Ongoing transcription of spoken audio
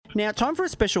Now, time for a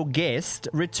special guest.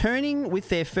 Returning with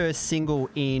their first single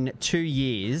in 2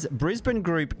 years, Brisbane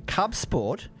group Cub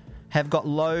Sport have got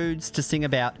loads to sing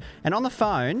about. And on the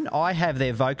phone, I have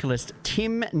their vocalist,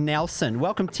 Tim Nelson.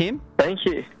 Welcome, Tim. Thank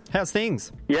you. How's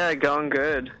things? Yeah, going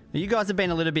good. You guys have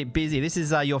been a little bit busy. This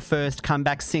is your first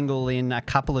comeback single in a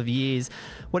couple of years.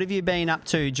 What have you been up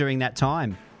to during that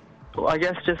time? Well, I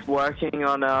guess just working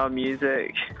on our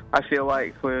music. I feel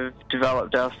like we've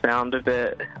developed our sound a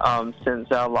bit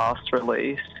since our last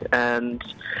release. And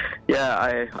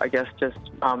yeah, I guess just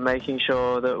making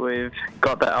sure that we've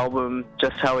got the album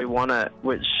just how we want it,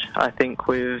 which I think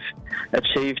we've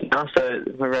achieved now, so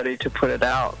we're ready to put it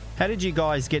out. How did you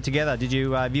guys get together? Did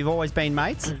you have you always been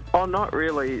mates? Oh, not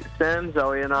really. Sam,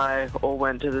 Zoe and I all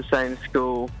went to the same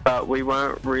school, but we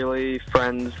weren't really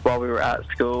friends while we were at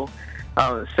school.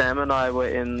 Sam and I were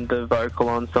in the vocal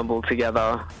ensemble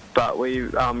together, but we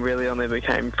really only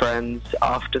became friends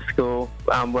after school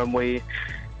when we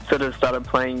sort of started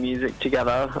playing music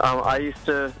together. I used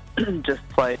to just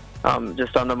play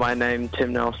just under my name,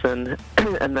 Tim Nelson,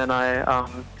 and then I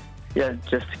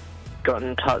just got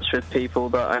in touch with people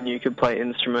that I knew could play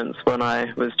instruments when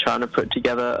I was trying to put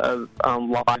together a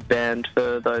live band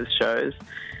for those shows.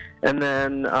 And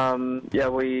then,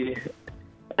 we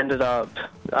ended up,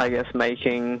 I guess,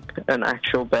 making an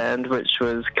actual band, which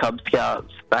was Cub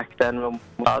Scouts back then when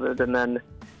we started, and then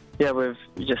we've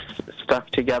just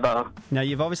stuck together. Now,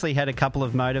 you've obviously had a couple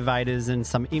of motivators and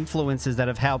some influences that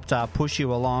have helped push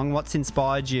you along. What's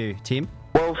inspired you, Tim?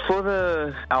 Well, for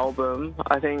the album,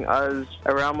 I think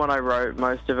around when I wrote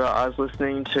most of it, I was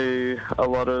listening to a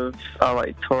lot of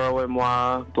like Toro y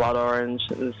Moi, Blood Orange,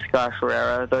 and Sky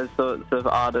Ferreira, those sorts of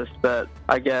artists that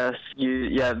I guess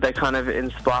they kind of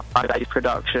inspire bass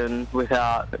production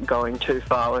without going too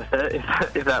far with it,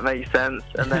 if that makes sense.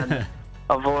 And then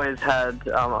I've always had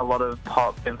a lot of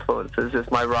pop influences with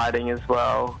my writing as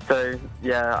well. So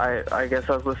I guess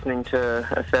I was listening to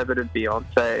a fair bit of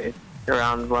Beyonce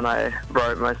around when I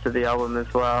wrote most of the album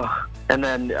as well. And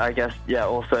then I guess,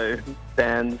 also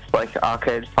bands like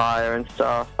Arcade Fire and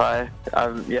stuff. I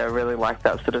really like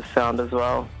that sort of sound as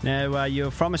well. Now, you're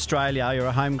from Australia. You're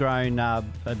a homegrown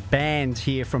band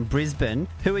here from Brisbane.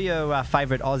 Who are your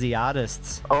favourite Aussie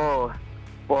artists? Oh,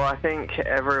 well, I think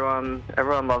everyone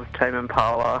loves Tame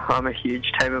Impala. I'm a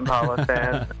huge Tame Impala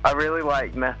fan. I really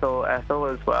like Methyl Ethel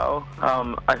as well.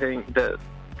 I think that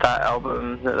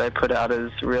album that they put out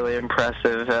is really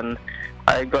impressive, and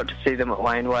I got to see them at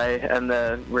Laneway, and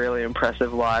they're really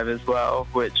impressive live as well,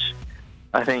 which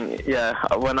I think,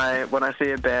 when I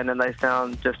see a band and they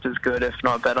sound just as good, if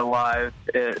not better live,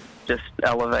 it just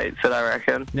elevates it, I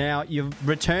reckon. Now, you've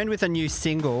returned with a new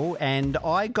single, and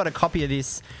I got a copy of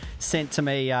this sent to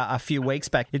me a few weeks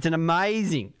back. It's an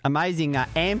amazing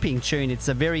amping tune. It's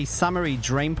a very summery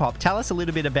dream pop. Tell us a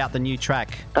little bit about the new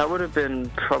track. That would have been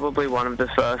probably one of the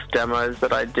first demos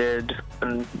that I did,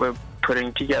 and we're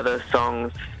putting together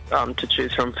songs to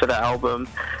choose from for the album.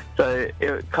 So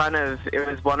it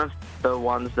was one of the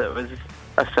ones that was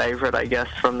a favourite, I guess,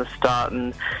 from the start,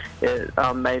 and it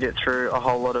made it through a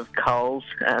whole lot of culls,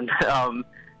 and so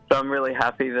I'm really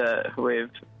happy that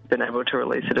we've been able to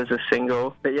release it as a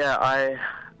single. But I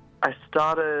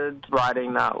started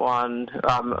writing that one.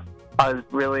 I was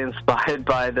really inspired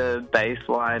by the bass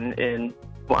line in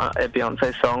a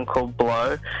Beyonce song called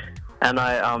Blow, and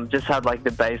I just had like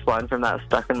the bass line from that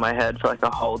stuck in my head for like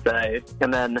a whole day,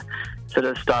 and then sort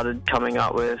of started coming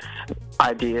up with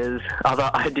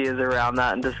other ideas around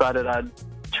that, and decided I'd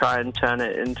try and turn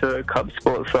it into a Cub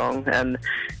Sport song, and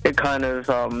it kind of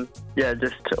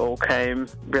just all came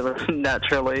really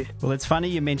naturally. Well, it's funny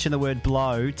you mention the word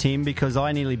blow, Tim, because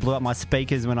I nearly blew up my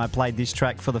speakers when I played this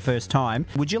track for the first time.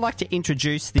 Would you like to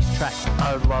introduce this track?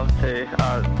 I would love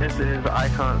to. This is I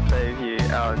Can't Save You,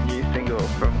 our new single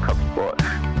from Cub Sport.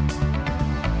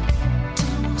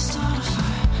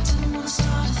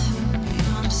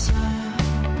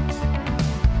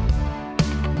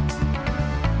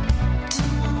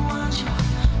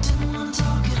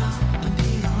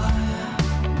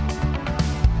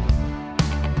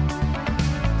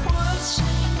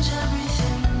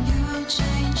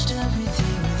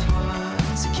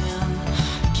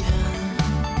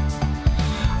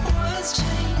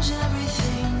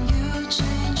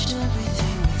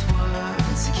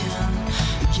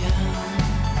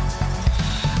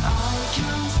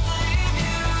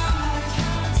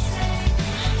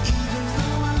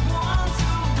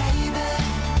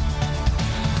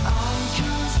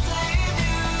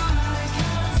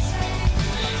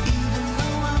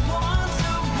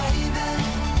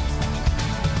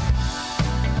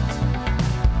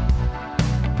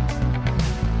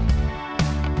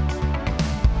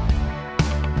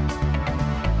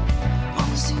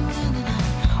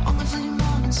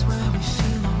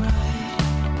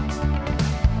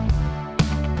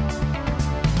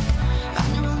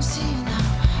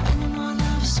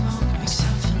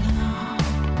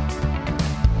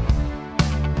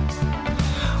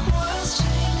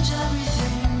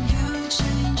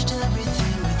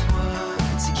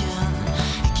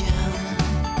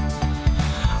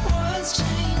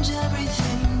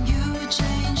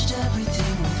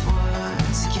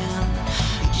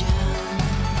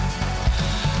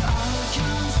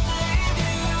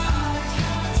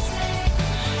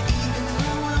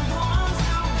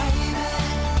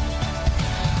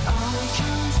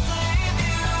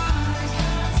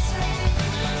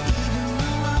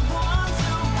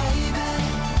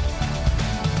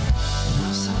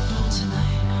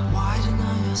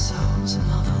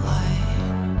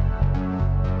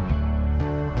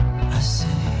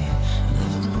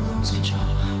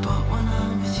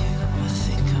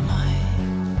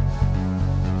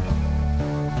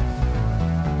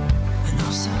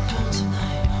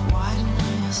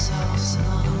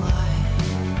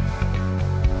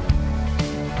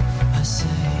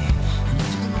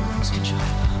 lost control,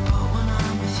 but when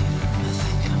I'm with you, I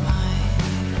think I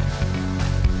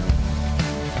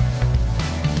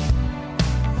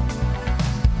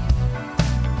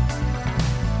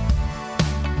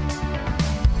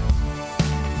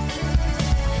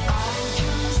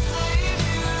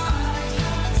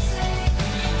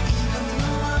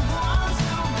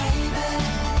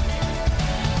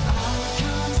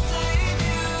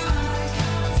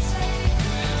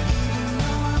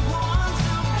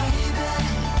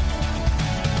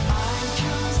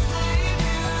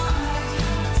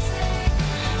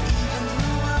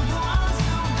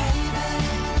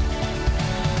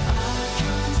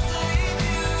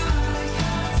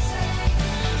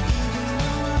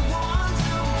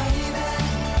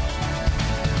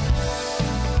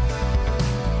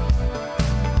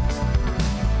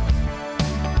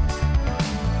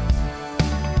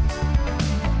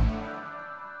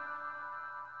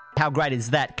How great is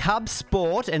that? Cub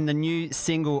Sport and the new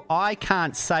single I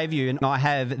Can't Save You, and I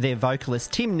have their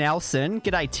vocalist Tim Nelson.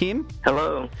 G'day, Tim.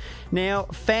 Hello. Now,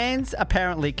 fans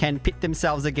apparently can pit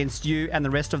themselves against you and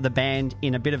the rest of the band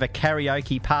in a bit of a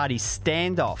karaoke party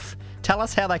standoff. Tell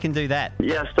us how they can do that.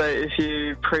 Yeah, so if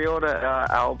you pre-order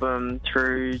our album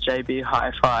through JB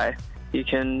Hi-Fi, you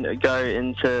can go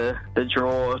into the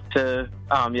draw to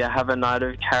have a night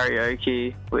of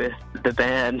karaoke with the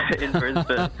band in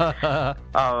Brisbane.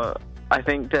 I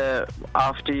think that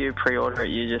after you pre-order it,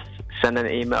 you just send an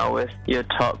email with your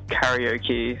top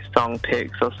karaoke song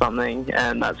picks or something,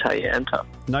 and that's how you enter.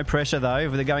 No pressure, though.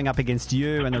 They're going up against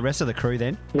you and the rest of the crew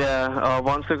then. Yeah,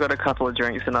 once we've got a couple of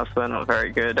drinks in us, we're not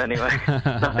very good anyway.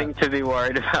 Nothing to be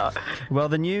worried about. Well,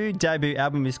 the new debut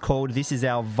album is called This Is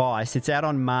Our Vice. It's out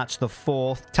on March the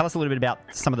 4th. Tell us a little bit about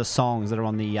some of the songs that are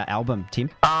on the album, Tim.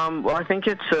 Well, I think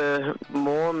it's a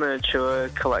more mature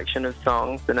collection of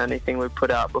songs than anything we've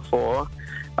put out before.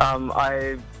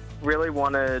 I really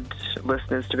wanted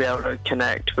listeners to be able to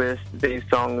connect with these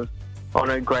songs on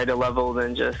a greater level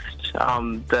than just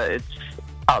that it's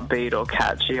upbeat or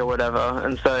catchy or whatever.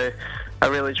 And so I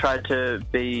really tried to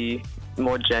be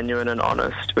more genuine and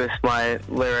honest with my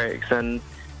lyrics and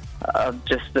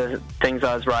just the things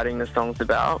I was writing the songs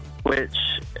about, which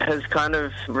has kind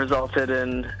of resulted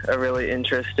in a really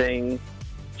interesting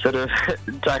sort of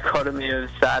dichotomy of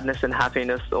sadness and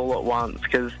happiness all at once,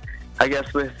 because I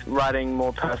guess with writing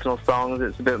more personal songs,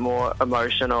 it's a bit more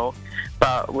emotional,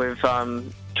 but we've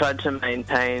tried to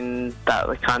maintain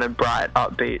that kind of bright,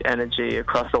 upbeat energy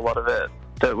across a lot of it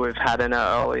that we've had in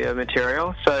our earlier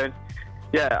material. So,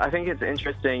 yeah, I think it's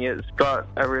interesting. It's got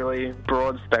a really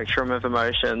broad spectrum of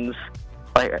emotions,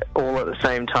 like all at the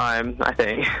same time, I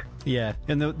think. Yeah,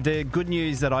 and the good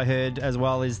news that I heard as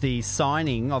well is the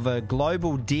signing of a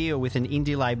global deal with an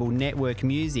indie label, Network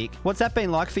Music. What's that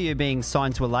been like for you, being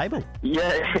signed to a label?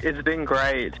 Yeah, it's been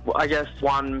great. I guess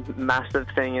one massive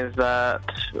thing is that,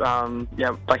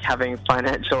 like having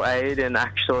financial aid and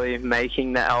actually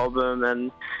making the album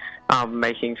and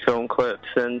making film clips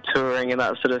and touring and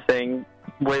that sort of thing.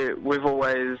 We've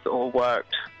always all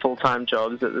worked full-time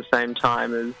jobs at the same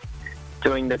time as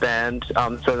doing the band,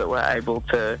 so that we're able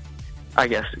to, I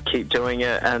guess, keep doing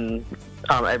it and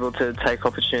able to take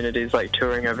opportunities like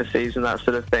touring overseas and that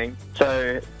sort of thing.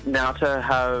 So now to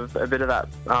have a bit of that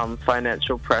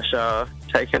financial pressure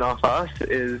taken off us,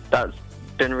 that's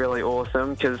been really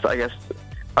awesome, because I guess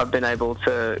I've been able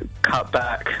to cut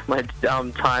back my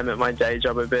time at my day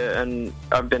job a bit, and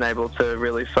I've been able to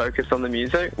really focus on the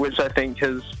music, which I think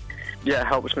has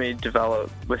helped me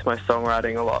develop with my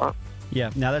songwriting a lot. Yeah,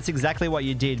 now that's exactly what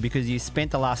you did, because you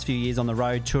spent the last few years on the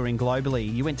road touring globally.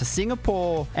 You went to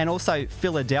Singapore and also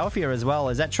Philadelphia as well.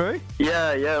 Is that true?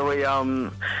 Yeah.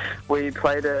 We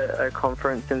played a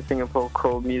conference in Singapore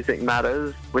called Music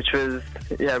Matters, which was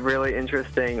really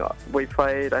interesting. We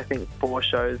played, I think, 4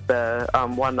 shows there,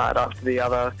 one night after the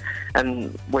other,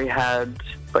 and we had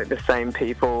like the same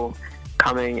people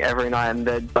coming every night, and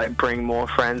they'd like bring more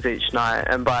friends each night.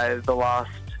 And by the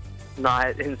last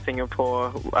night in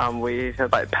Singapore, we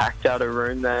had like packed out a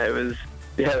room there. It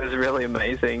was really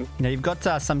amazing. Now you've got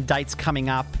some dates coming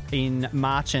up in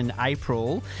March and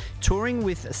April, touring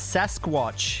with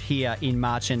Sasquatch here in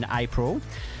March and April.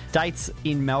 Dates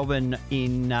in Melbourne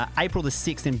in April the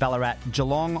 6th in Ballarat,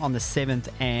 Geelong on the 7th,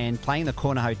 and playing the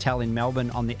Corner Hotel in Melbourne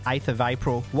on the 8th of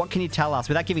April. What can you tell us?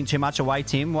 Without giving too much away,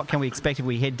 Tim, what can we expect if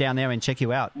we head down there and check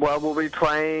you out? Well, we'll be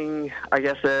playing, I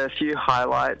guess, a few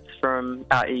highlights from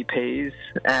our EPs,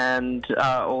 and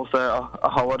also a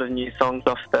whole lot of new songs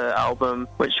off the album,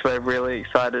 which we're really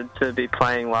excited to be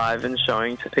playing live and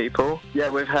showing to people.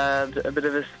 Yeah, we've had a bit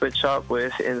of a switch up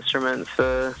with instruments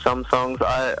for some songs.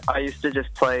 I used to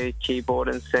just play play keyboard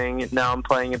and sing. Now I'm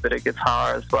playing a bit of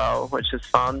guitar as well, which is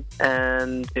fun.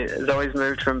 And it's always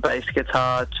moved from bass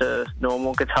guitar to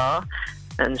normal guitar,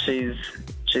 and she's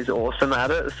awesome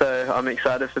at it, so I'm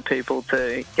excited for people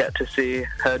to get to see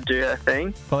her do her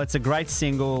thing. Well, it's a great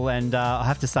single, and I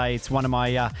have to say it's one of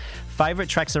my favourite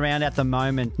tracks around at the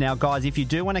moment. Now, guys, if you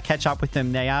do want to catch up with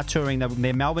them, they are touring.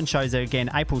 Their Melbourne shows are again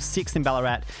April 6th in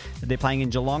Ballarat. They're playing in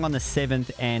Geelong on the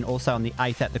 7th and also on the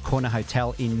 8th at the Corner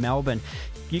Hotel in Melbourne.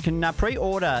 You can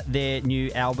pre-order their new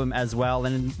album as well,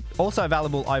 and also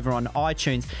available over on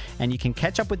iTunes. And you can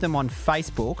catch up with them on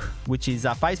Facebook, which is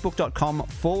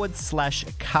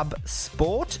facebook.com/Cub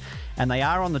Sport. And they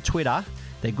are on the Twitter.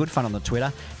 They're good fun on the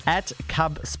Twitter, at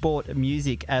Cub Sport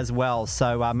Music as well.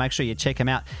 So make sure you check them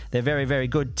out. They're very, very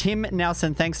good. Tim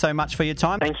Nelson, thanks so much for your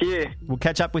time. Thank you. We'll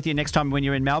catch up with you next time when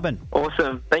you're in Melbourne.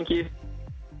 Awesome. Thank you.